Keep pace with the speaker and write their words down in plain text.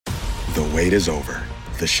The wait is over.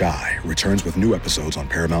 The Chi returns with new episodes on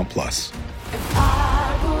Paramount+.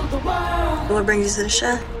 What brings you to the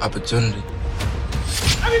Chi? Opportunity.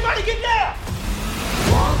 Everybody get down!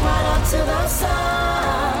 Walk right up to the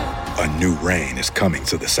side. A new reign is coming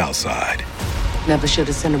to the South Side. Never should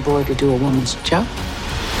have sent a boy to do a woman's job.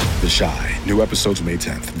 The Chi. New episodes May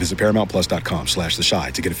 10th. Visit ParamountPlus.com/The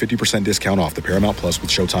Chi to get a 50% discount off the Paramount Plus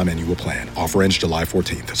with Showtime annual plan. Offer ends July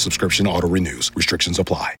 14th. Subscription auto-renews. Restrictions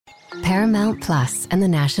apply. Paramount Plus and the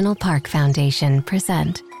National Park Foundation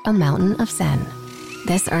present A Mountain of Zen.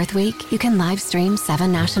 This Earth Week, you can live stream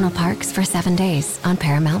 7 national parks for 7 days on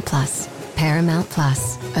Paramount Plus. Paramount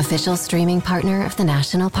Plus, official streaming partner of the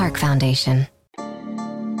National Park Foundation.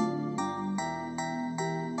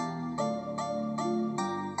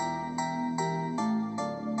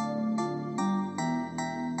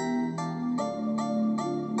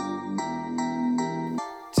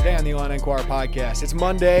 Today on the Illini Inquirer podcast, it's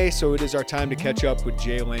Monday, so it is our time to catch up with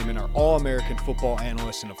Jay Leman, our All-American football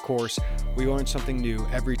analyst. And of course, we learn something new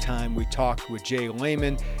every time we talk with Jay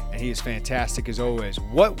Leman, and he is fantastic as always.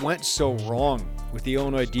 What went so wrong with the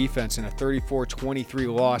Illinois defense in a 34-23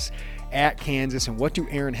 loss at Kansas, and what do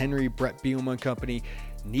Aaron Henry, Brett Bielema and company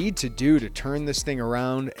need to do to turn this thing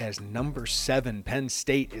around as number 7 Penn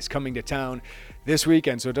State is coming to town this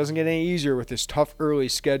weekend? So it doesn't get any easier with this tough early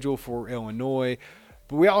schedule for Illinois.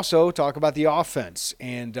 But we also talk about the offense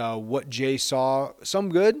and what Jay saw, some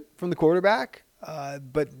good from the quarterback,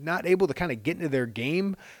 but not able to kind of get into their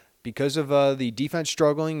game because of the defense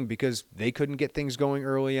struggling, because they couldn't get things going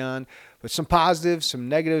early on. But some positives, some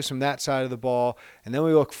negatives from that side of the ball. And then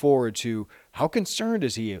we look forward to how concerned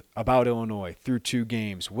is he about Illinois through 2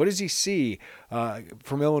 games? What does he see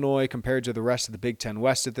from Illinois compared to the rest of the Big Ten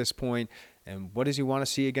West at this point? And what does he want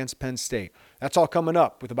to see against Penn State? That's all coming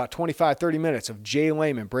up with about 25, 30 minutes of Jay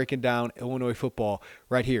Leman breaking down Illinois football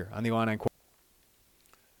right here on the Illini Inquirer.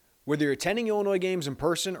 Whether you're attending Illinois games in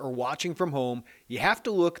person or watching from home, you have to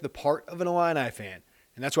look the part of an Illini fan.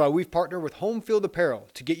 And that's why we've partnered with Home Field Apparel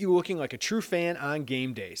to get you looking like a true fan on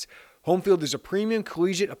game days. Home Field is a premium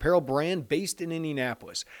collegiate apparel brand based in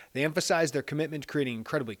Indianapolis. They emphasize their commitment to creating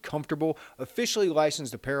incredibly comfortable, officially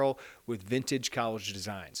licensed apparel with vintage college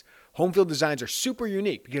designs. Home Field designs are super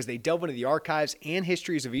unique because they delve into the archives and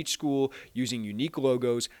histories of each school using unique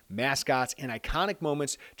logos, mascots, and iconic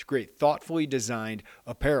moments to create thoughtfully designed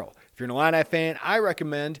apparel. If you're an Illini fan, I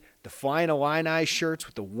recommend the Flying Illini shirts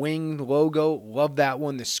with the wing logo. Love that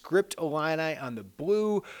one. The Script Illini on the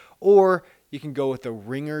blue, or you can go with the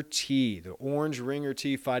Ringer tee, the orange Ringer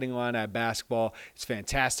tee, Fighting Illini basketball. It's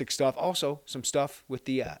fantastic stuff. Also, some stuff with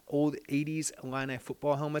the old 80s Illini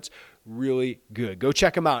football helmets. Really good. Go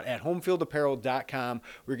check them out at homefieldapparel.com,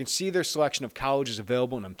 where you can see their selection of colleges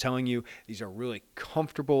available. And I'm telling you, these are really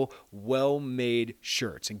comfortable, well-made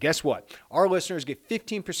shirts. And guess what? Our listeners get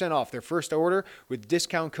 15% off their first order with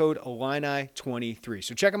discount code Illini23.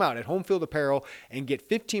 So check them out at Homefield Apparel and get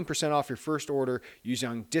 15% off your first order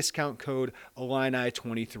using discount code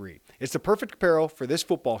Illini23. It's the perfect apparel for this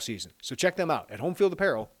football season. So check them out at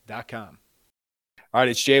homefieldapparel.com. All right,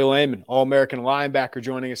 it's Jay Leman, All-American linebacker,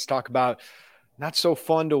 joining us to talk about not so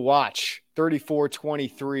fun to watch,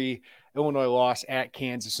 34-23 Illinois loss at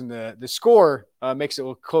Kansas. And the score makes it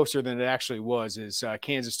look closer than it actually was, as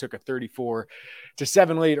Kansas took a 34-7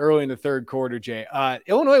 lead early in the third quarter, Jay.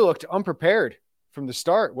 Illinois looked unprepared from the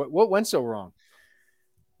start. What went so wrong?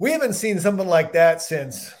 We haven't seen something like that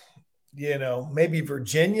since – maybe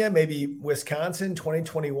Virginia, maybe Wisconsin,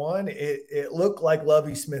 2021. It looked like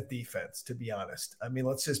Lovie Smith defense, to be honest. I mean,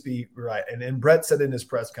 let's just be right. And Brett said in his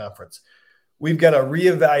press conference, we've got to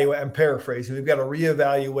reevaluate. I'm paraphrasing. We've got to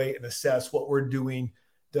reevaluate and assess what we're doing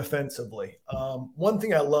defensively. One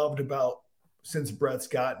thing I loved about since Brett's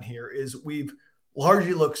gotten here is we've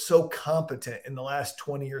largely looked so competent in the last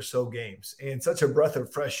 20 or so games, and such a breath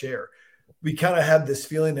of fresh air. We kind of have this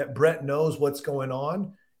feeling that Brett knows what's going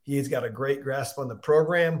on. He's got a great grasp on the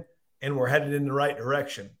program, and we're headed in the right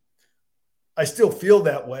direction. I still feel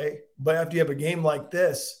that way, but after you have a game like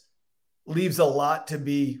this, leaves a lot to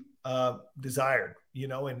be desired,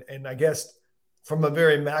 and I guess from a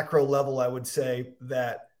very macro level, I would say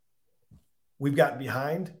that we've gotten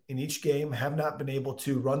behind in each game, have not been able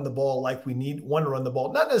to run the ball like we want to run the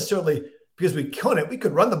ball. Not necessarily because we couldn't. We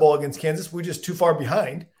could run the ball against Kansas. We're just too far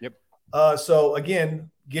behind. Yep. So again,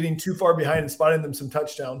 getting too far behind and spotting them some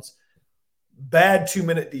touchdowns. Bad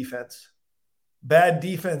 2-minute defense. Bad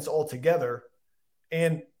defense altogether.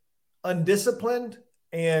 And undisciplined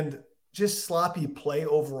and just sloppy play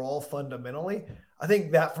overall fundamentally. I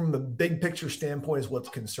think that from the big picture standpoint is what's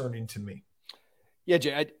concerning to me. Yeah,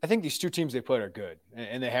 Jay, I think these two teams they played are good,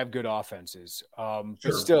 and they have good offenses. Sure.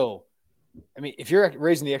 But still, I mean, if you're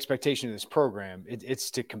raising the expectation of this program,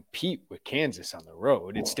 it's to compete with Kansas on the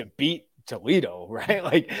road. It's to beat Toledo, right?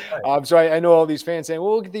 Like, Right. so I know all these fans saying,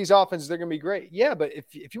 well, look at these offenses. They're going to be great. Yeah, but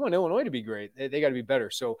if you want Illinois to be great, they got to be better.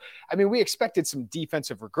 So, I mean, we expected some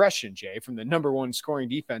defensive regression, Jay, from the number one scoring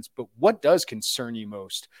defense. But what does concern you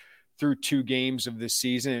most through 2 games of this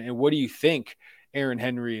season? And what do you think Aaron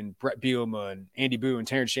Henry and Brett Bielema and Andy Boo and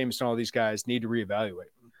Terrence Jameson, all these guys need to reevaluate?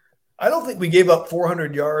 I don't think we gave up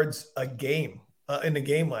 400 yards a game in the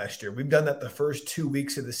game last year. We've done that the first 2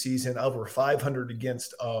 weeks of the season, over 500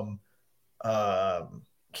 against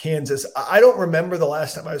Kansas. I don't remember the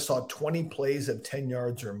last time I saw 20 plays of 10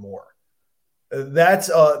 yards or more. That's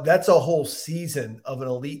a whole season of an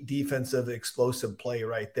elite defensive explosive play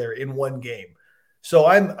right there in one game. So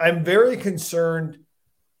I'm very concerned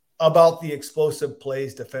about the explosive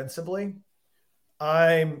plays defensively.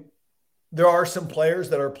 There are some players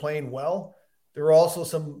that are playing well. There are also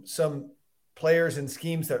some players and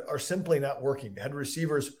schemes that are simply not working. They had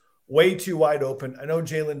receivers way too wide open. I know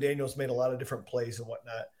Jalen Daniels made a lot of different plays and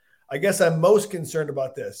whatnot. I guess I'm most concerned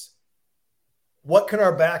about this. What can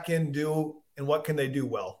our back end do and what can they do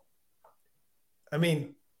well? I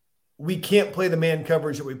mean, we can't play the man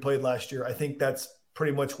coverage that we played last year. I think that's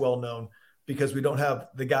pretty much well known because we don't have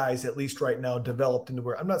the guys, at least right now, developed into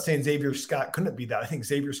where – I'm not saying Xavier Scott couldn't be that. I think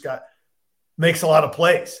Xavier Scott makes a lot of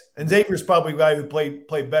plays. And Xavier's probably a guy who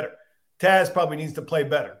played better. Taz probably needs to play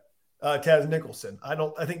better. Taz Nicholson.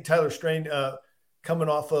 I think Tyler Strain coming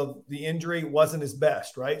off of the injury wasn't his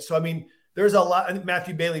best, right? So, I mean, there's a lot. I think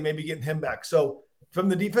Matthew Bailey, maybe getting him back. So, from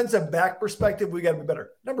the defensive back perspective, we got to be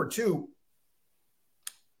better. Number 2,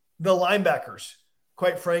 the linebackers,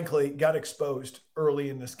 quite frankly, got exposed early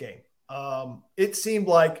in this game. It seemed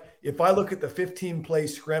like if I look at the 15-play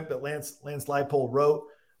script that Lance Leipold wrote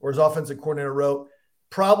or his offensive coordinator wrote,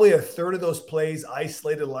 probably a third of those plays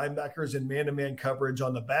isolated linebackers in man-to-man coverage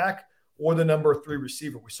on the back or the number 3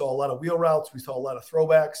 receiver. We saw a lot of wheel routes. We saw a lot of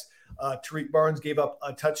throwbacks. Tariq Barnes gave up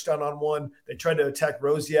a touchdown on one. They tried to attack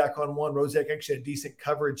Rosiak on one. Rosiak actually had decent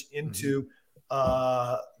coverage into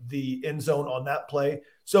the end zone on that play.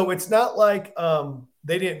 So it's not like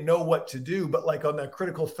they didn't know what to do, but like on that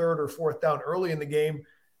critical 3rd or 4th down early in the game,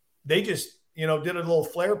 they just, did a little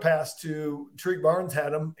flare pass to Tariq Barnes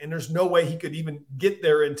had him, and there's no way he could even get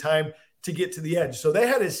there in time to get to the edge. So they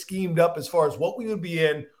had it schemed up as far as what we would be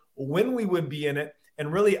in, when we would be in it,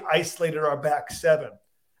 and really isolated our back 7.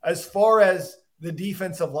 As far as the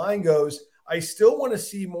defensive line goes, I still want to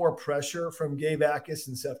see more pressure from Gabe Akis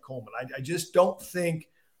and Seth Coleman. I just don't think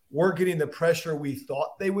we're getting the pressure we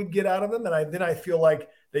thought they would get out of them. And then I feel like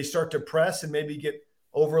they start to press and maybe get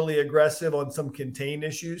overly aggressive on some contain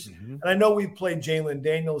issues. Mm-hmm. And I know we've played Jalen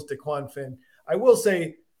Daniels, DeQuan Finn. I will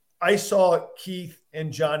say I saw Keith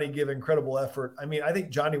and Johnny give incredible effort. I mean, I think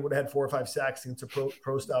Johnny would have had 4 or 5 sacks against a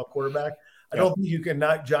pro-style quarterback. I don't think you can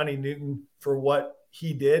knock Johnny Newton for what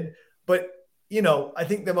he did. But, I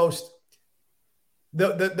think the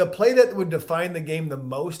play that would define the game the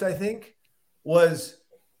most, I think, was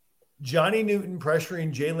Johnny Newton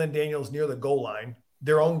pressuring Jalen Daniels near the goal line,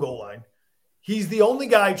 their own goal line. He's the only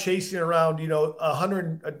guy chasing around, a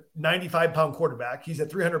 195-pound quarterback. He's a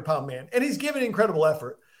 300-pound man, and he's giving incredible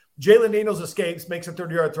effort. Jalen Daniels escapes, makes a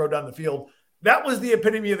 30-yard throw down the field. That was the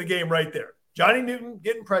epitome of the game right there. Johnny Newton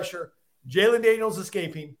getting pressure, Jalen Daniels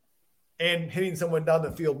escaping, and hitting someone down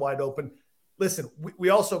the field wide open. Listen, we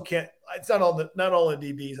also can't – it's not all the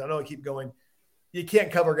DBs. I know I keep going. You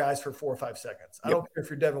can't cover guys for 4 or 5 seconds. I don't care if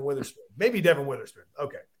you're Devin Witherspoon. Maybe Devin Witherspoon.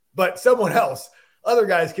 Okay. But someone else – other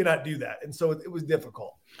guys cannot do that. And so it was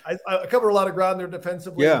difficult. I covered a lot of ground there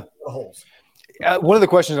defensively. Yeah. Holes. One of the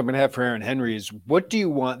questions I'm going to have for Aaron Henry is, what do you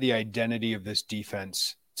want the identity of this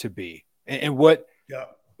defense to be? And what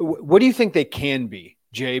do you think they can be,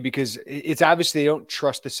 Jay? Because it's obviously they don't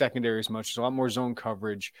trust the secondary as much. There's a lot more zone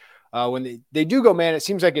coverage. When they do go, man, it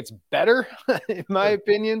seems like it's better, in my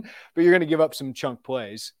opinion, but you're going to give up some chunk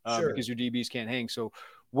plays because your DBs can't hang. So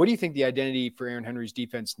what do you think the identity for Aaron Henry's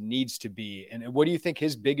defense needs to be? And what do you think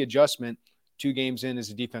his big adjustment 2 games in as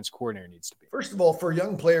a defense coordinator needs to be? First of all, for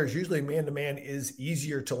young players, usually man-to-man is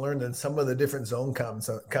easier to learn than some of the different zone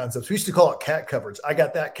concepts. We used to call it cat coverage. I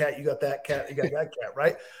got that cat, you got that cat, you got that cat,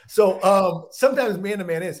 right? So sometimes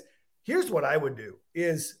man-to-man is. Here's what I would do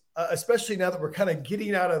is, especially now that we're kind of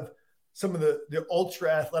getting out of some of the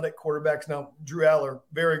ultra-athletic quarterbacks. Now, Drew Aller,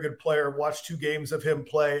 very good player. Watched 2 games of him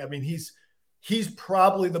play. I mean, he's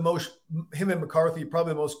probably him and McCarthy,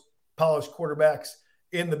 probably the most polished quarterbacks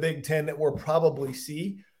in the Big Ten that we'll probably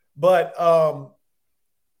see. But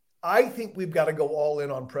I think we've got to go all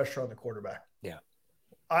in on pressure on the quarterback. Yeah.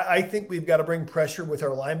 I think we've got to bring pressure with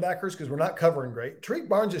our linebackers because we're not covering great. Tariq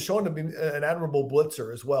Barnes has shown to be an admirable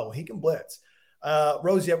blitzer as well. He can blitz.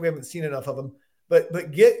 Rose, yet we haven't seen enough of him.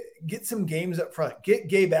 But get some games up front. Get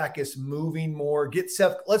Gabe Backus moving more. Get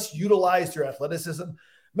Seth. Let's utilize their athleticism.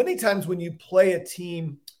 Many times when you play a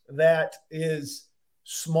team that is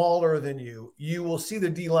smaller than you, you will see the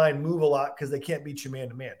D-line move a lot because they can't beat you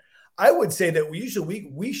man-to-man. I would say that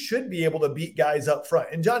we should be able to beat guys up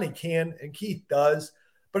front. And Johnny can, and Keith does.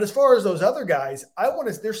 But as far as those other guys, I want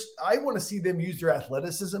to see them use their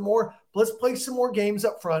athleticism more. Let's play some more games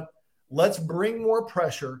up front. Let's bring more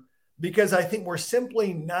pressure because I think we're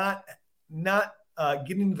simply not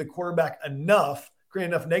getting to the quarterback enough,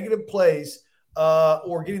 creating enough negative plays,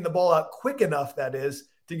 or getting the ball out quick enough, that is,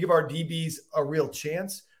 to give our DBs a real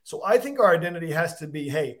chance. So I think our identity has to be,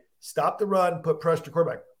 hey, stop the run, put pressure to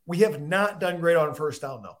quarterback. We have not done great on first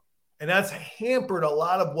down, though. And that's hampered a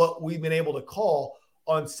lot of what we've been able to call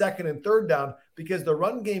on second and third down because the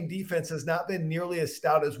run game defense has not been nearly as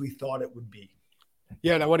stout as we thought it would be.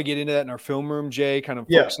 Yeah, and I want to get into that in our film room, Jay, kind of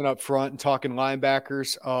focusing up front and talking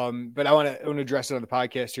linebackers. But I want to address it on the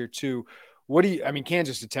podcast here too.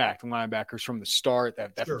 Kansas attacked linebackers from the start.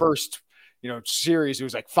 That Sure. First, series, it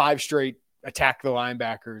was like 5 straight attack the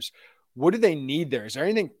linebackers. What do they need there? Is there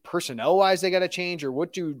anything personnel-wise they got to change, or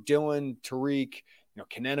what do Dylan, Tariq,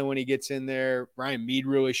 Kanena when he gets in there, Ryan Mead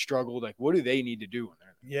really struggled. Like, what do they need to do in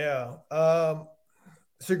there? Yeah.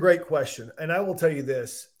 It's a great question. And I will tell you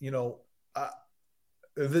this,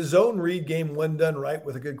 the zone read game when done right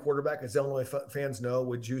with a good quarterback, as Illinois fans know,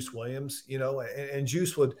 with Juice Williams, and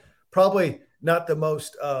Juice would probably not the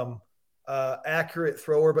most accurate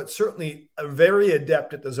thrower, but certainly a very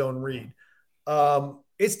adept at the zone read.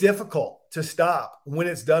 It's difficult to stop when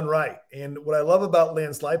it's done right. And what I love about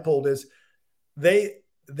Lance Leipold is they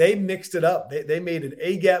mixed it up. They made an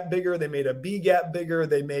A gap bigger. They made a B gap bigger.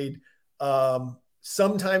 They made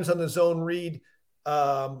sometimes on the zone read,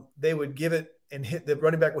 they would give it and hit the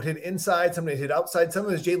running back would hit inside. Somebody hit outside.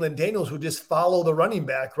 Sometimes Jalen Daniels would just follow the running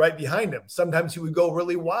back right behind him. Sometimes he would go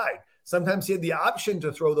really wide. Sometimes he had the option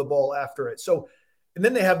to throw the ball after it. So, and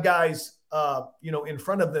then they have guys, in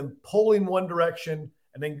front of them pulling one direction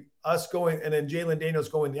and then us going, and then Jalen Daniels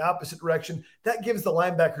going the opposite direction. That gives the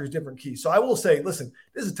linebackers different keys. So I will say, listen,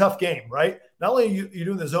 this is a tough game, right? Not only are you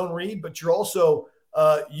doing the zone read, but you're also,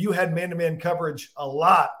 you had man-to-man coverage a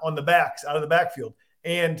lot on the backs out of the backfield.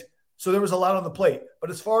 And so there was a lot on the plate. But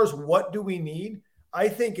as far as what do we need, I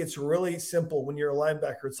think it's really simple when you're a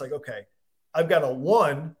linebacker. It's like, okay, I've got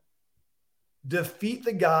to defeat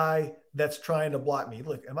the guy that's trying to block me.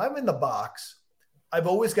 Look, if I'm in the box, I've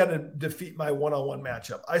always got to defeat my one-on-one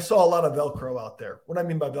matchup. I saw a lot of Velcro out there. What do I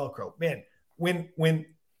mean by Velcro? Man, when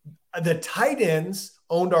the tight ends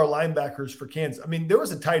owned our linebackers for Kansas, there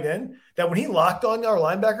was a tight end that when he locked on our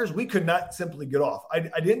linebackers, we could not simply get off.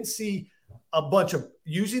 I didn't see a bunch of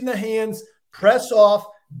using the hands, press off,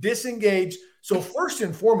 disengage. So first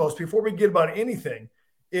and foremost, before we get about anything,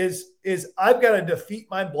 is I've got to defeat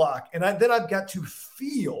my block. And then I've got to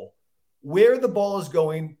feel where the ball is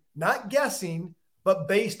going, not guessing, but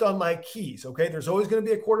based on my keys. Okay. There's always going to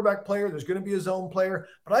be a quarterback player. There's going to be a zone player,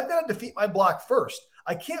 but I've got to defeat my block first.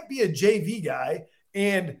 I can't be a JV guy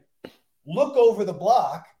and look over the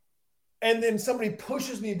block and then somebody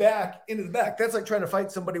pushes me back into the back. That's like trying to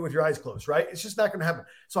fight somebody with your eyes closed, right? It's just not going to happen.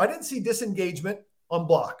 So I didn't see disengagement on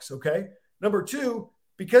blocks, okay? Number two,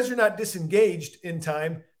 because you're not disengaged in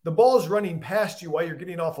time, the ball is running past you while you're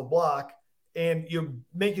getting off a block, and you're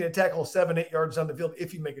making a tackle 7-8 yards on the field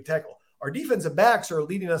if you make a tackle. Our defensive backs are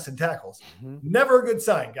leading us in tackles. Mm-hmm. Never a good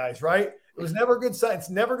sign, guys, right? It was never a good sign. It's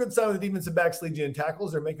never a good sign when the defensive backs lead you in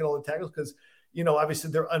tackles. They're making all the tackles because,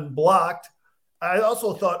 obviously they're unblocked. I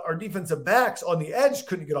also thought our defensive backs on the edge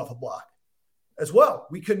couldn't get off a block as well.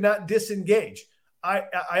 We could not disengage. I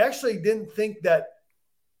actually didn't think that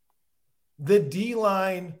the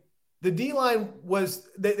D-line was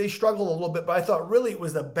they struggled a little bit, but I thought really it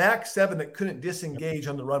was the back seven that couldn't disengage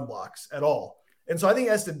on the run blocks at all. And so I think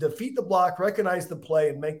it has to defeat the block, recognize the play,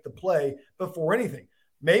 and make the play before anything.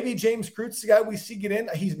 Maybe James Crute's the guy we see get in.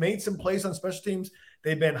 He's made some plays on special teams.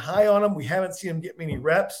 They've been high on him. We haven't seen him get many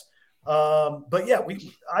reps. But yeah,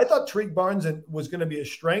 I thought Tariq Barnes was going to be a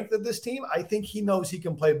strength of this team. I think he knows he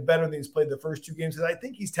can play better than he's played the first two games, and I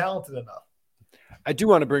think he's talented enough. I do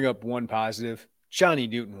want to bring up one positive. Johnny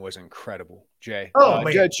Newton was incredible, Jay.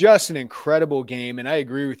 Man. Just an incredible game. And I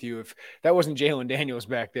agree with you. If that wasn't Jalen Daniels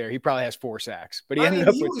back there, he probably has 4 sacks, but he ended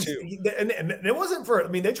up with 2. And it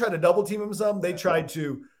wasn't they tried to double team him some. They tried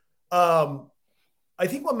to, I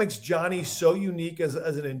think what makes Johnny so unique as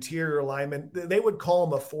an interior lineman, they would call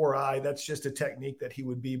him a 4-eye. That's just a technique that he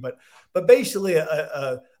would be. But basically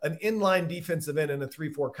an inline defensive end in a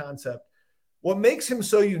 3-4 concept. What makes him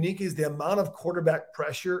so unique is the amount of quarterback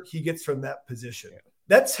pressure he gets from that position.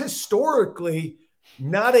 That's historically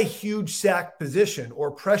not a huge sack position or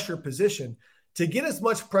pressure position. To get as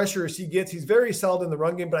much pressure as he gets, he's very solid in the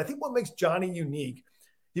run game. But I think what makes Johnny unique,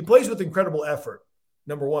 he plays with incredible effort,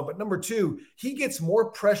 number one. But number two, he gets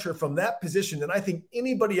more pressure from that position than I think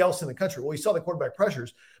anybody else in the country. Well, we saw the quarterback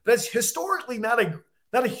pressures, but it's historically not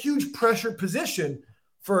a huge pressure position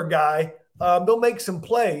for a guy. They'll make some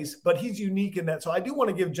plays, but he's unique in that. So I do want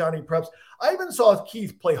to give Johnny props. I even saw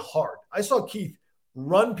Keith play hard. I saw Keith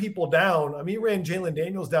run people down. I mean, he ran Jalen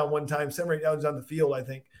Daniels down one time, 7 or 8 downs on the field, I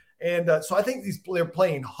think. And so I think they're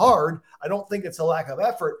playing hard. I don't think it's a lack of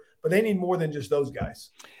effort, but they need more than just those guys.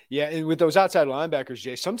 Yeah, and with those outside linebackers,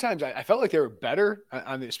 Jay, sometimes I felt like they were better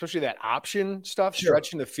on especially that option stuff,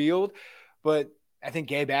 stretching the field. But I think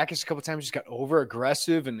Gabe Akis a couple of times just got over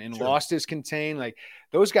aggressive and lost his contain. Like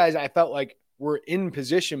those guys, I felt like were in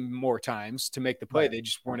position more times to make the play. Right. They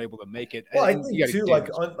just weren't able to make it. Well, I think too, like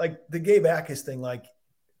the Gabe Akis thing, like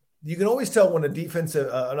you can always tell when a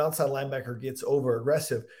defensive, an outside linebacker gets over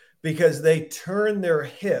aggressive because they turn their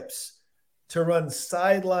hips to run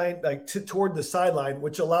sideline, like toward the sideline,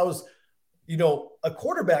 which allows, a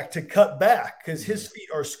quarterback to cut back because his feet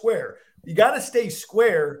are square. You got to stay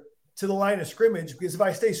square to the line of scrimmage because if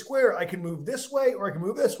I stay square, I can move this way or I can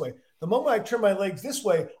move this way. The moment I turn my legs this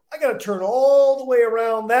way, I got to turn all the way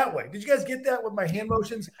around that way. Did you guys get that with my hand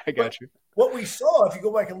motions? I got you. What we saw, if you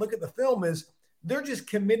go back and look at the film, is they're just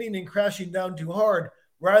committing and crashing down too hard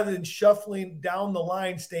rather than shuffling down the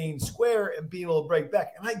line, staying square and being able to break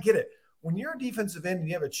back. And I get it. When you're a defensive end and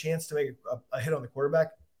you have a chance to make a hit on the quarterback,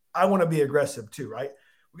 I want to be aggressive too, right?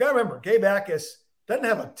 We got to remember, Gabe Akis doesn't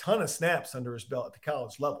have a ton of snaps under his belt at the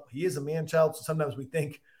college level. He is a man-child, so sometimes we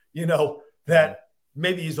think, that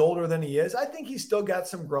maybe he's older than he is. I think he's still got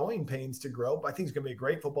some growing pains to grow, but I think he's going to be a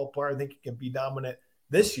great football player. I think he can be dominant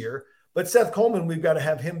this year. But Seth Coleman, we've got to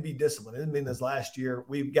have him be disciplined. It didn't mean this last year.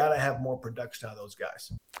 We've got to have more production out of those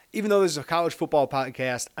guys. Even though this is a college football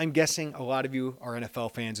podcast, I'm guessing a lot of you are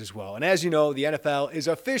NFL fans as well. And as you know, the NFL is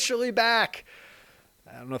officially back.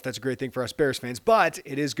 I don't know if that's a great thing for us Bears fans, but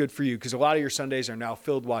it is good for you because a lot of your Sundays are now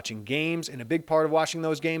filled watching games, and a big part of watching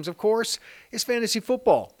those games, of course, is fantasy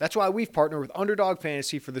football. That's why we've partnered with Underdog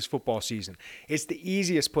Fantasy for this football season. It's the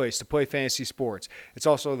easiest place to play fantasy sports. It's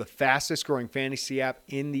also the fastest growing fantasy app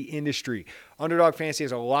in the industry. Underdog Fantasy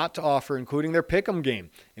has a lot to offer, including their Pick'em game.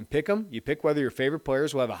 In Pick'em, you pick whether your favorite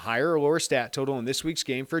players will have a higher or lower stat total in this week's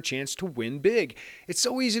game for a chance to win big. It's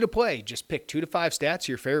so easy to play. Just pick 2 to 5 stats of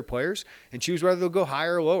your favorite players and choose whether they'll go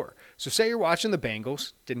higher or lower. So say you're watching the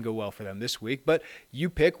Bengals. Didn't go well for them this week, but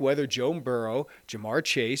you pick whether Joe Burrow, Jamar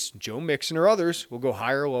Chase, Joe Mixon, or others will go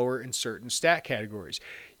higher or lower in certain stat categories.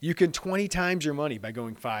 You can 20 times your money by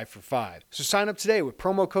going 5 for 5. So sign up today with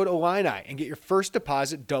promo code Illini and get your first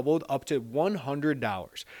deposit doubled up to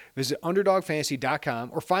 $100. Visit UnderdogFantasy.com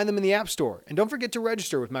or find them in the App Store. And don't forget to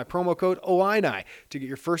register with my promo code Illini to get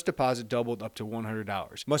your first deposit doubled up to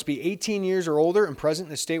 $100. Must be 18 years or older and present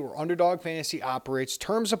in a state where Underdog Fantasy operates.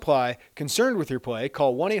 Terms apply. Concerned with your play?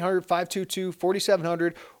 Call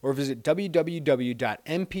 1-800-522-4700 or visit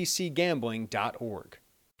www.mpcgambling.org.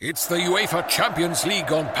 It's the UEFA Champions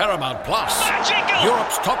League on Paramount Plus.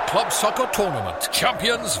 Europe's top club soccer tournament.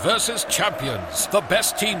 Champions versus champions. The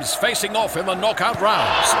best teams facing off in the knockout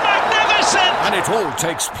rounds. Magnificent! And it all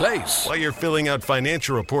takes place while you're filling out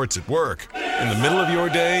financial reports at work. In the middle of your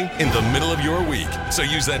day, in the middle of your week. So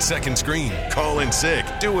use that second screen. Call in sick.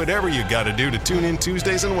 Do whatever you gotta do to tune in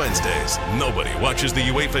Tuesdays and Wednesdays. Nobody watches the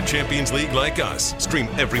UEFA Champions League like us. Stream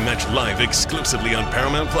every match live exclusively on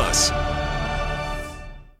Paramount Plus.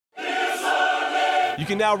 You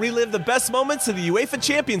can now relive the best moments of the UEFA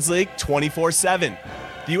Champions League 24/7.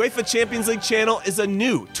 The UEFA Champions League channel is a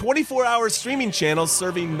new 24-hour streaming channel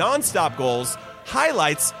serving non-stop goals,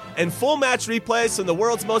 highlights, and full match replays from the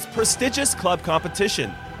world's most prestigious club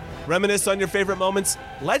competition. Reminisce on your favorite moments,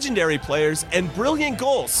 legendary players, and brilliant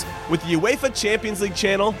goals with the UEFA Champions League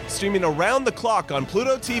channel streaming around the clock on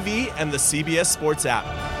Pluto TV and the CBS Sports app.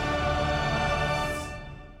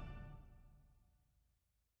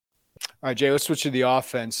 All right, Jay, let's switch to the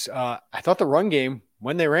offense. I thought the run game,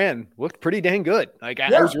 when they ran, looked pretty dang good. I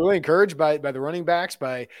was really encouraged by the running backs,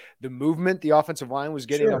 by the movement the offensive line was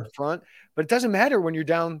getting up front. But it doesn't matter when you're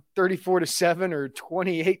down 34-7 or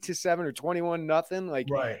 28-7 or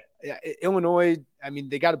 21-0. Illinois, I mean,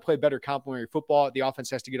 they got to play better complementary football. The offense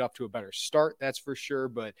has to get off to a better start, that's for sure.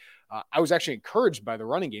 But I was actually encouraged by the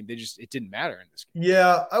running game. It didn't matter in this game.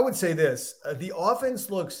 Yeah, I would say this. The offense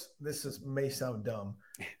may sound dumb,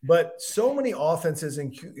 but so many offenses,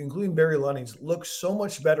 including Barry Lunning's, look so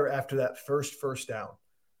much better after that first down.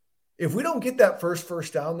 If we don't get that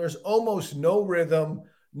first down, there's almost no rhythm,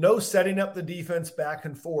 no setting up the defense back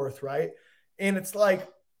and forth, right? And it's like,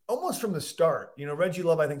 almost from the start, Reggie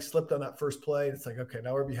Love, I think, slipped on that first play. It's like, okay,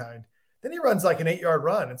 now we're behind. Then he runs like an 8-yard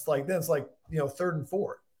run. It's like 3rd and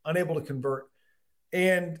 4, unable to convert.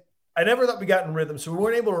 And I never thought we got in rhythm. So we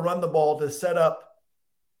weren't able to run the ball to set up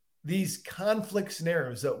these conflict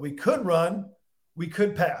scenarios that we could run, we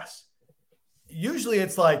could pass. Usually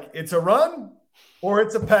it's like it's a run or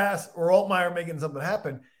it's a pass or Altmaier making something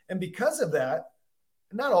happen. And because of that,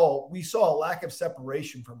 we saw a lack of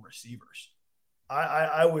separation from receivers.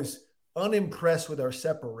 I was unimpressed with our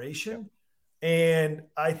separation. And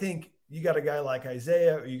I think you got a guy like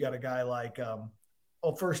Isaiah, or you got a guy like,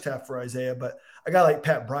 first half for Isaiah, but a guy like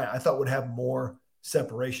Pat Bryant, I thought would have more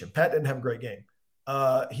separation. Pat didn't have a great game.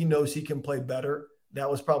 He knows he can play better.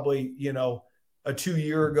 That was probably, a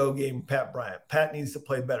 2-year ago game, Pat Bryant. Pat needs to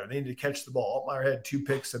play better. They need to catch the ball. Altmaier had 2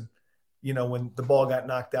 picks and, when the ball got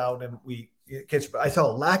knocked out and I saw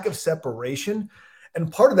a lack of separation. And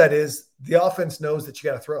part of that is the offense knows that you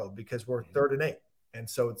got to throw because we're 3rd and 8. And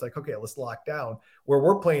so it's like, okay, let's lock down where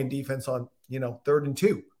we're playing defense on, 3rd and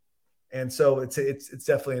 2. And so it's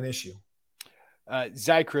definitely an issue.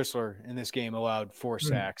 Zy Chrysler in this game allowed 4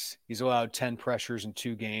 sacks. He's allowed 10 pressures in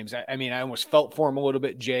 2 games. I mean, I almost felt for him a little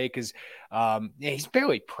bit, Jay, because he's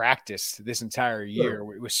barely practiced this entire year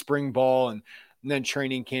with spring ball and then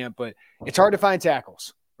training camp. But it's hard to find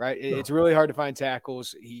tackles. Right. It's really hard to find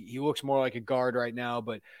tackles. He looks more like a guard right now,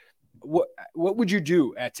 but what would you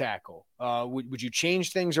do at tackle? Would you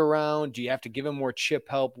change things around? Do you have to give him more chip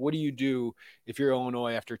help? What do you do if you're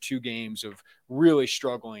Illinois after 2 games of really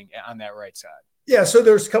struggling on that right side? Yeah. So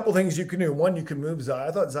there's a couple things you can do. One, you can move Zy. I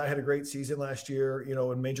thought Zy had a great season last year,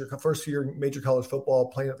 in first year, major college football,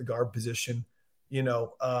 playing at the guard position.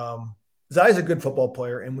 Zy's a good football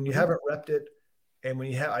player. And when you haven't repped it, and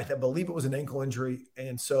when you have, I believe it was an ankle injury.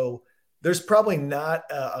 And so there's probably not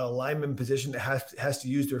a lineman position that has to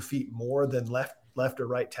use their feet more than left or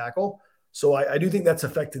right tackle. So I do think that's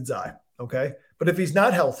affected Zy. Okay. But if he's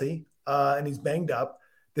not healthy and he's banged up,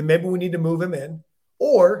 then maybe we need to move him in.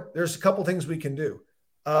 Or there's a couple things we can do.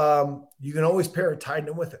 You can always pair a tight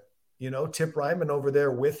end with him. Tip Ryman over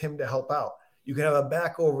there with him to help out. You can have a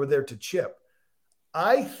back over there to chip.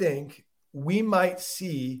 I think we might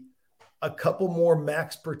see a couple more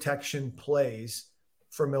max protection plays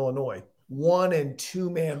from Illinois, 1- and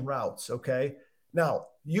 2-man routes. Okay. Now,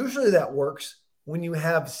 usually that works when you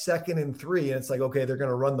have 2nd and 3 and it's like, okay, they're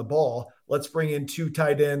going to run the ball. Let's bring in 2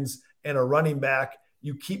 tight ends and a running back.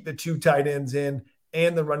 You keep the 2 tight ends in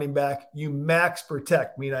and the running back. You max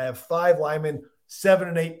protect. I mean, I have 5 linemen, 7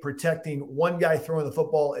 and 8 protecting, 1 guy throwing the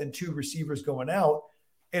football and 2 receivers going out.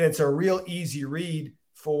 And it's a real easy read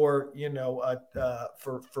for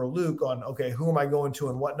Luke on, okay, who am I going to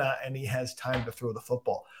and whatnot, and he has time to throw the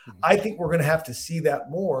football. I think we're going to have to see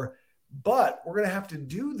that more, but we're going to have to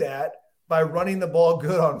do that by running the ball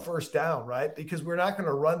good on first down, right? Because we're not going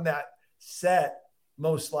to run that set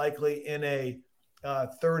most likely in a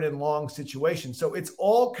 3rd and long situation. So it's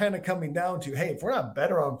all kind of coming down to, hey, if we're not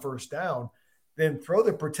better on first down, then throw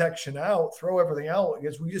the protection out, throw everything out,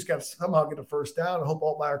 because we just got to somehow get a first down and hope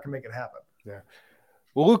Altmaier can make it happen. Yeah.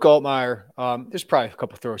 Well, Luke Altmaier, there's probably a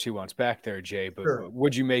couple throws he wants back there, Jay, but Sure.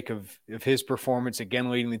 What'd you make of his performance, again,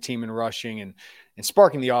 leading the team in rushing and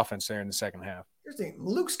sparking the offense there in the second half? Here's the thing.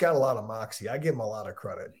 Luke's got a lot of moxie. I give him a lot of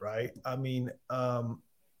credit, right? I mean,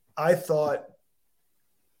 I thought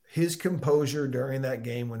his composure during that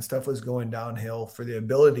game when stuff was going downhill, for the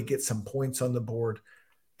ability to get some points on the board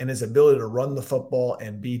and his ability to run the football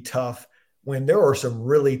and be tough when there were some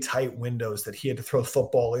really tight windows that he had to throw the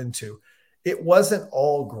football into. It wasn't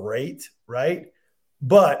all great, right?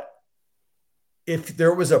 But if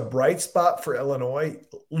there was a bright spot for Illinois,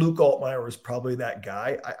 Luke Altmaier was probably that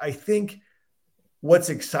guy. I think what's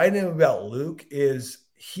exciting about Luke is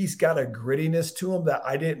he's got a grittiness to him that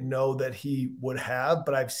I didn't know that he would have,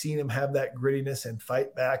 but I've seen him have that grittiness and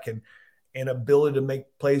fight back and ability to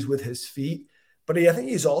make plays with his feet. But I think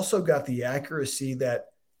he's also got the accuracy that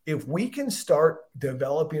if we can start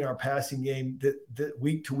developing our passing game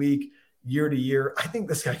week to week, year to year, I think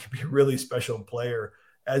this guy could be a really special player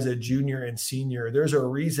as a junior and senior. There's a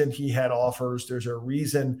reason he had offers. There's a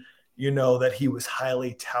reason, that he was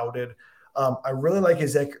highly touted. I really like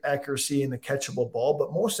his accuracy in the catchable ball,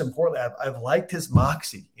 but most importantly, I've liked his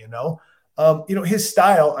moxie. His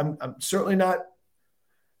style. I'm certainly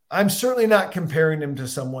not comparing him to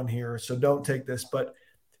someone here, so don't take this. But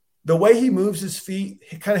the way he moves his feet,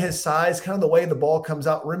 kind of his size, kind of the way the ball comes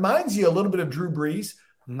out, reminds you a little bit of Drew Brees.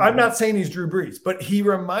 Mm-hmm. I'm not saying he's Drew Brees, but he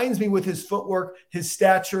reminds me with his footwork, his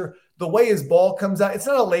stature, the way his ball comes out. It's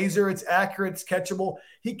not a laser. It's accurate. It's catchable.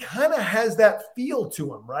 He kind of has that feel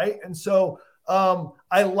to him, right? And so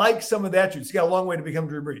I like some of that. He's got a long way to become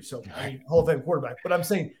Drew Brees, so Hall of Fame quarterback. But I'm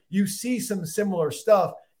saying you see some similar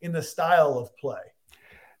stuff in the style of play.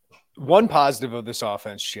 One positive of this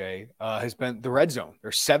offense, Jay, has been the red zone.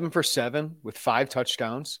 They're 7 for 7 with 5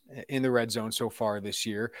 touchdowns in the red zone so far this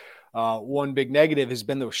year. One big negative has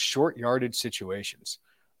been those short yardage situations.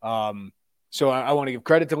 So I want to give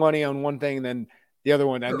credit to Lunny on one thing, and then the other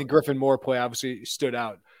one, I think Griffin Moore play obviously stood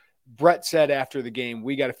out. Brett said after the game,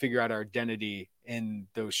 we got to figure out our identity in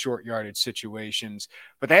those short yardage situations.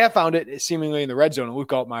 But they have found it seemingly in the red zone, and Luke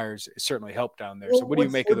Altmaier's certainly helped down there. So what do you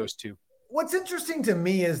make of those two? What's interesting to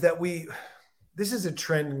me is that this is a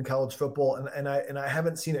trend in college football, and I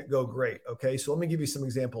haven't seen it go great. Okay, so let me give you some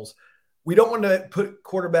examples. We don't want to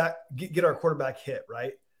get our quarterback hit,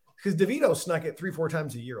 right? Because DeVito snuck it 3-4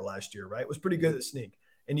 times a year last year, right? It was pretty good at sneak.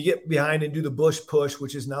 And you get behind and do the Bush push,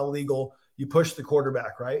 which is now legal. You push the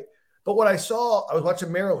quarterback, right? But what I was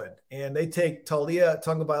watching Maryland, and they take Talia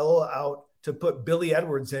Tagovailoa out to put Billy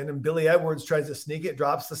Edwards in, and Billy Edwards tries to sneak it,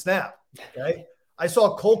 drops the snap. Okay, I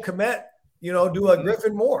saw Cole Kmet, do a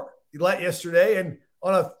Griffin Moore yesterday, and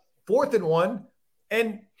on a 4th and 1,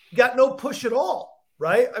 and got no push at all,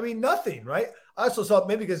 right? I mean, nothing, right? I also saw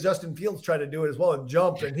maybe because Justin Fields tried to do it as well and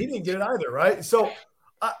jumped, and he didn't get it either, right? So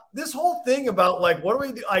this whole thing about what do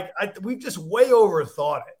we do? We've just way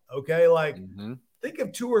overthought it. Okay, think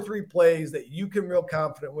of 2 or 3 plays that you can real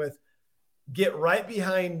confident with. Get right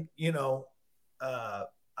behind,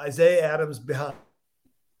 Isaiah Adams behind,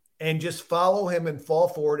 and just follow him and fall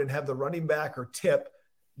forward and have the running back or tip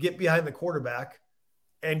get behind the quarterback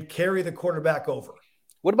and carry the quarterback over.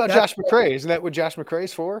 What about Josh McCray? Isn't that what Josh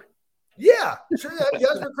McCray's for? Yeah, sure. Yeah,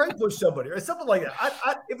 Josh McCray push somebody or something like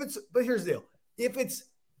that. But here's the deal: if it's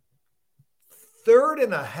 3rd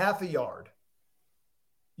and a half a yard,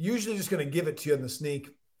 usually just going to give it to you in the sneak.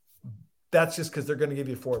 That's just because they're going to give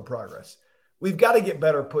you forward progress. We've got to get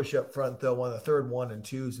better push up front though on the 3rd 1 and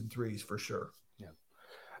 2s and 3s for sure. Yeah.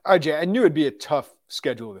 All right, Jay. I knew it'd be a tough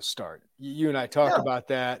schedule to start. You and I talked about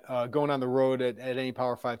that. Going on the road at any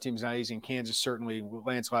Power 5 team is not easy. In Kansas, certainly, what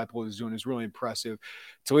Lance Leipold is doing is really impressive.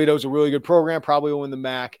 Toledo's a really good program, probably will win the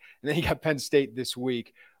MAC. And then you got Penn State this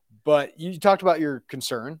week. But you talked about your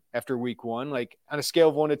concern after week 1. On a scale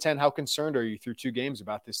of 1 to 10, how concerned are you through 2 games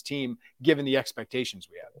about this team, given the expectations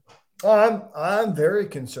we have? I'm very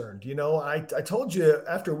concerned. I told you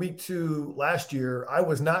after week 2 last year, I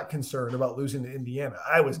was not concerned about losing to Indiana.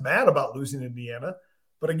 I was mad about losing to Indiana.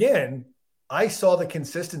 But again, I saw the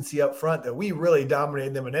consistency up front that we really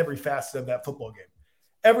dominated them in every facet of that football game.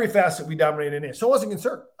 Every facet we dominated in it. So I wasn't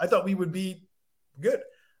concerned. I thought we would be good.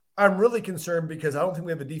 I'm really concerned because I don't think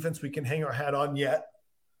we have a defense we can hang our hat on yet.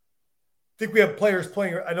 I think we have players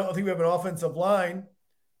playing. I don't think we have an offensive line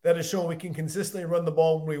that has shown we can consistently run the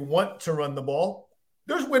ball when we want to run the ball.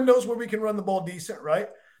 There's windows where we can run the ball decent, right?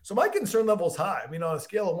 So my concern level is high. I mean, on a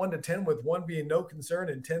scale of 1 to 10, with 1 being no concern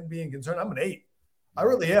and 10 being concerned, I'm an 8. I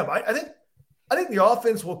really am. I think the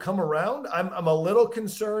offense will come around. I'm a little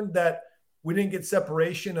concerned that we didn't get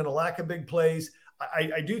separation and a lack of big plays.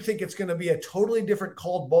 I do think it's going to be a totally different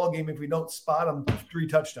called ball game if we don't spot them 3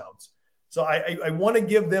 touchdowns. So I want to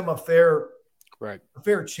give them a fair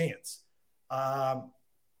chance.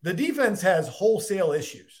 The defense has wholesale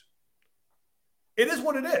issues. It is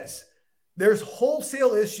what it is. There's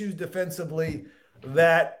wholesale issues defensively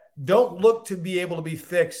that don't look to be able to be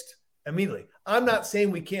fixed immediately. I'm not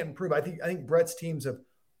saying we can't improve. I think Brett's teams have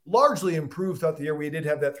largely improved throughout the year. We did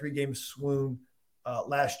have that 3-game swoon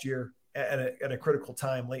last year at a critical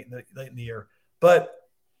time late in the year. But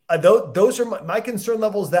those are my concern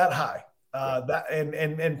levels that high.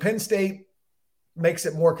 And Penn State makes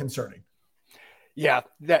it more concerning. Yeah,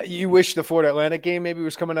 that you wish the Florida Atlantic game maybe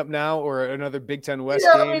was coming up now, or another Big Ten West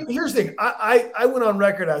game. I mean, here's the thing. I went on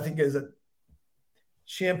record, I think, as a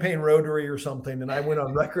Champaign Rotary or something, and I went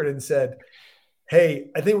on record and said, hey,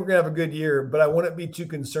 I think we're going to have a good year, but I wouldn't be too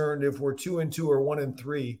concerned if we're 2-2 or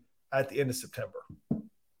 1-3 at the end of September.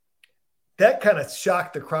 That kind of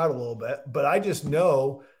shocked the crowd a little bit, but I just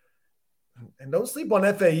know, and don't sleep on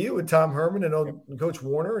FAU and Tom Herman and Coach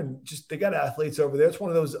Warner, and just they got athletes over there. It's one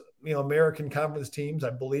of those American Conference teams, I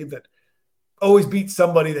believe, that always beat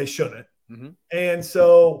somebody they shouldn't. Mm-hmm. And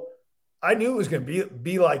so I knew it was going to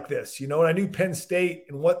be like this, and I knew Penn State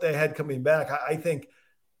and what they had coming back. I think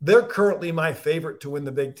they're currently my favorite to win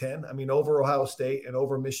the Big Ten. I mean, over Ohio State and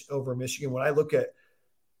over Michigan. When I look at,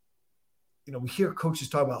 we hear coaches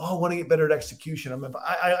talk about, I want to get better at execution.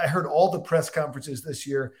 I heard all the press conferences this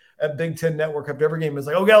year at Big Ten Network after every game. It's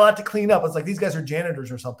like, we got a lot to clean up. It's like these guys are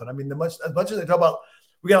janitors or something. I mean, as much as they talk about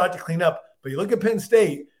we got a lot to clean up, but you look at Penn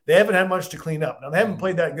State, they haven't had much to clean up. Now, they haven't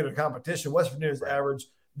played that good a competition. West Virginia's average.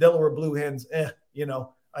 Delaware Blue Hens,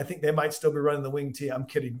 I think they might still be running the wing tee. I'm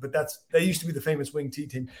kidding, but they used to be the famous wing tee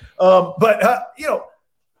team. But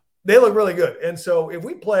they look really good. And so if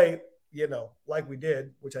we play, like we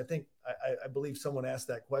did, which I think I believe someone asked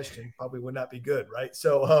that question, probably would not be good, right?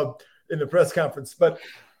 So in the press conference, but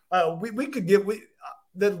we could get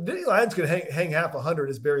the Nittany Lions could hang half 100,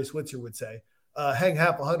 as Barry Switzer would say, hang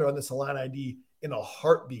half 100 on this Illini ID in a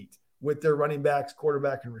heartbeat with their running backs,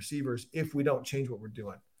 quarterback, and receivers if we don't change what we're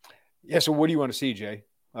doing. Yeah. So what do you want to see, Jay?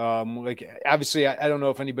 Obviously, I don't know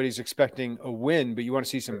if anybody's expecting a win, but you want to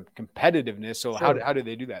see some competitiveness. So Sure. How do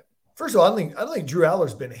they do that? First of all, I don't think Drew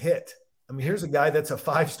Aller's been hit. I mean, here's a guy that's a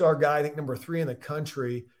 5-star guy, I think number 3 in the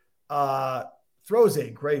country, throws a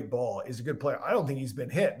great ball, is a good player. I don't think he's been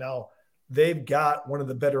hit. Now, they've got one of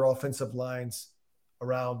the better offensive lines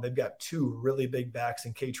around. They've got 2 really big backs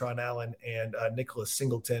in Katron Allen and Nicholas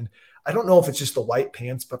Singleton. I don't know if it's just the white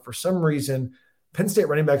pants, but for some reason, Penn State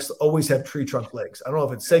running backs always have tree trunk legs. I don't know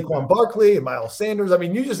if it's Saquon Barkley and Miles Sanders. I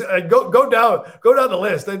mean, you just go down the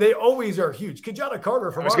list. They always are huge. Kejana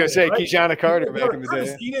Carter from I was going to say right? Kejana Carter back in the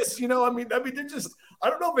day. Enos, I mean, they're just, I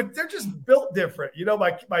don't know, but they're just built different.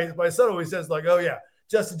 My son always says like, oh yeah,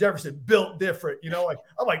 Justin Jefferson built different.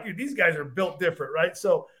 I'm like, dude, these guys are built different, right?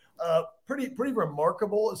 So pretty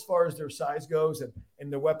remarkable as far as their size goes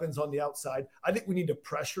and their weapons on the outside. I think we need to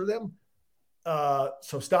pressure them.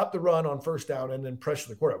 So stop the run on first down and then pressure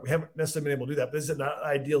the quarterback. We haven't necessarily been able to do that, but this is not an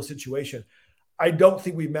ideal situation. I don't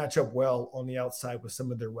think we match up well on the outside with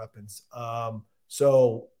some of their weapons.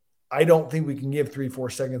 So I don't think we can give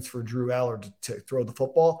 3-4 seconds for Drew Aller to throw the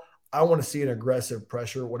football. I want to see an aggressive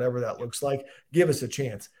pressure, whatever that looks like. Give us a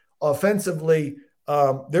chance. Offensively,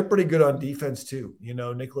 they're pretty good on defense too.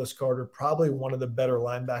 Nicholas Carter, probably one of the better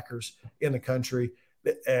linebackers in the country.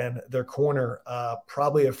 And their corner,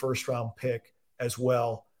 probably a first-round pick as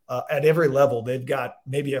well. At every level, they've got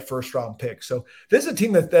maybe a first-round pick. So this is a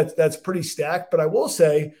team that's pretty stacked. But I will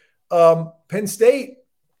say Penn State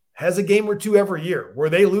has a game or two every year where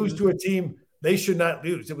they lose to a team they should not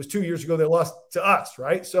lose. It was 2 years ago they lost to us,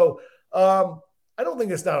 right? So I don't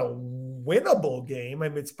think it's not a winnable game. I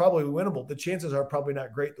mean, it's probably winnable. The chances are probably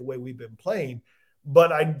not great the way we've been playing.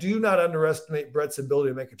 But I do not underestimate Brett's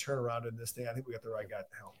ability to make a turnaround in this thing. I think we got the right guy at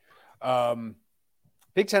the helm.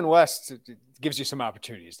 Big Ten West gives you some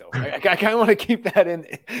opportunities, though. I kind of want to keep that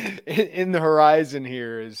in the horizon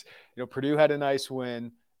here. Purdue had a nice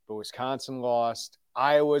win, but Wisconsin lost.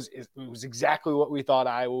 It was exactly what we thought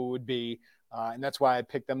Iowa would be, and that's why I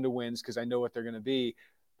picked them to wins because I know what they're going to be.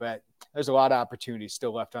 But there's a lot of opportunities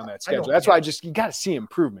still left on that schedule. That's why you got to see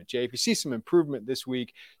improvement, Jay. If you see some improvement this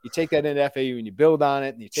week, you take that into FAU and you build on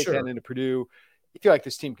it, and you take that into Purdue. You feel like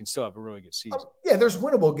this team can still have a really good season. Yeah, there's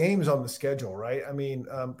winnable games on the schedule, right? I mean,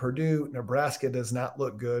 Purdue, Nebraska does not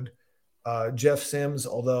look good. Jeff Sims,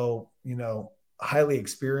 although, highly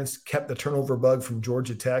experienced, kept the turnover bug from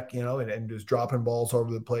Georgia Tech, and was dropping balls all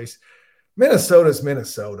over the place. Minnesota's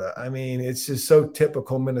Minnesota. I mean, it's just so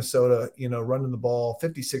typical Minnesota, running the ball,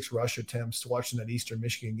 56 rush attempts, watching that Eastern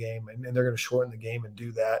Michigan game, and they're going to shorten the game and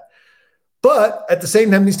do that. But at the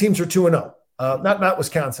same time, these teams are 2-0. Not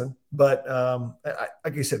Wisconsin, but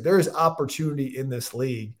like I said, there is opportunity in this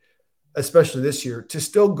league, especially this year, to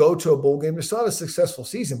still go to a bowl game, to still have a successful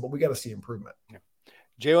season, but we got to see improvement. Yeah.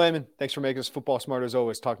 Jay Leman, thanks for making us football smart as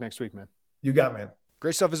always. Talk next week, man. You got it, man.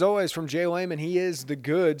 Great stuff as always from Jay Leman. He is the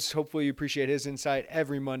goods. Hopefully you appreciate his insight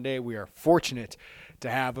every Monday. We are fortunate to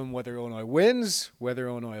have him, whether Illinois wins, whether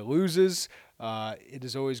Illinois loses. It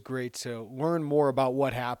is always great to learn more about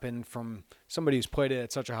what happened from somebody who's played it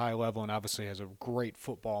at such a high level and obviously has a great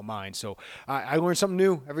football mind. So I learn something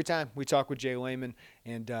new every time we talk with Jay Leman,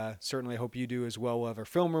 and certainly hope you do as well. We'll have our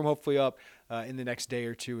film room hopefully up in the next day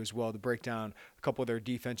or two as well to break down a couple of their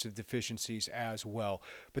defensive deficiencies as well.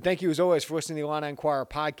 But thank you as always for listening to the Illini Inquirer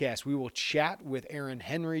podcast. We will chat with Aaron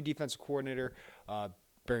Henry, defensive coordinator,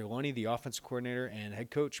 Barry Lunny, the offensive coordinator, and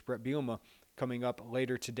head coach Brett Bielema coming up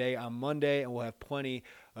later today on Monday, and we'll have plenty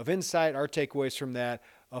of insight, our takeaways from that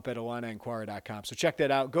up at IlliniInquirer.com. So check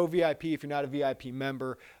that out. Go VIP if you're not a VIP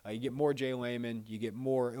member. You get more Jay Leman. You get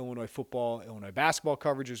more Illinois football, Illinois basketball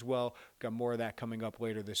coverage as well. Got more of that coming up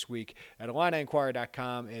later this week at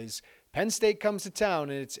IlliniInquirer.com as Penn State comes to town,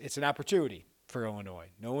 and it's an opportunity for Illinois.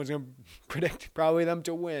 No one's going to predict probably them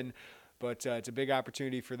to win, but it's a big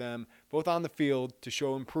opportunity for them, both on the field to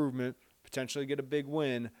show improvement, potentially get a big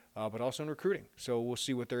win, but also in recruiting. So we'll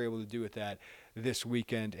see what they're able to do with that this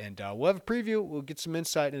weekend. And we'll have a preview. We'll get some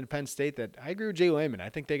insight into Penn State that I agree with Jay Leman. I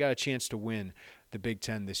think they got a chance to win the Big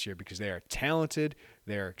Ten this year because they are talented,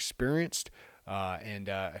 they are experienced, and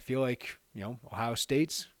I feel like, Ohio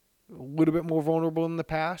State's a little bit more vulnerable in the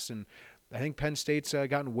past, and I think Penn State's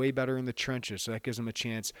gotten way better in the trenches, so that gives them a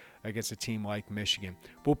chance against a team like Michigan.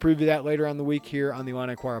 We'll preview that later on the week here on the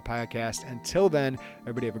Illini Inquirer podcast. Until then,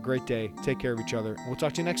 everybody have a great day. Take care of each other. We'll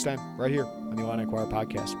talk to you next time right here on the Illini Inquirer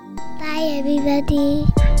podcast. Bye, everybody.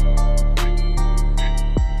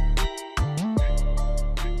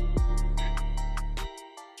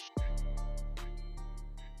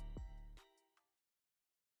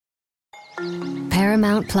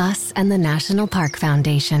 Paramount Plus and the National Park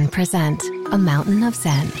Foundation present A Mountain of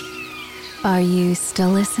Zen. Are you still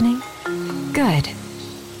listening? Good.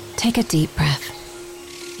 Take a deep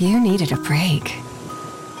breath. You needed a break.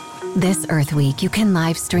 This Earth Week, you can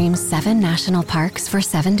live stream 7 national parks for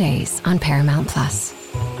 7 days on Paramount Plus.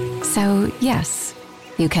 So, yes,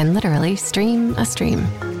 you can literally stream a stream.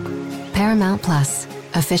 Paramount Plus,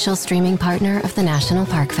 official streaming partner of the National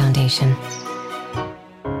Park Foundation.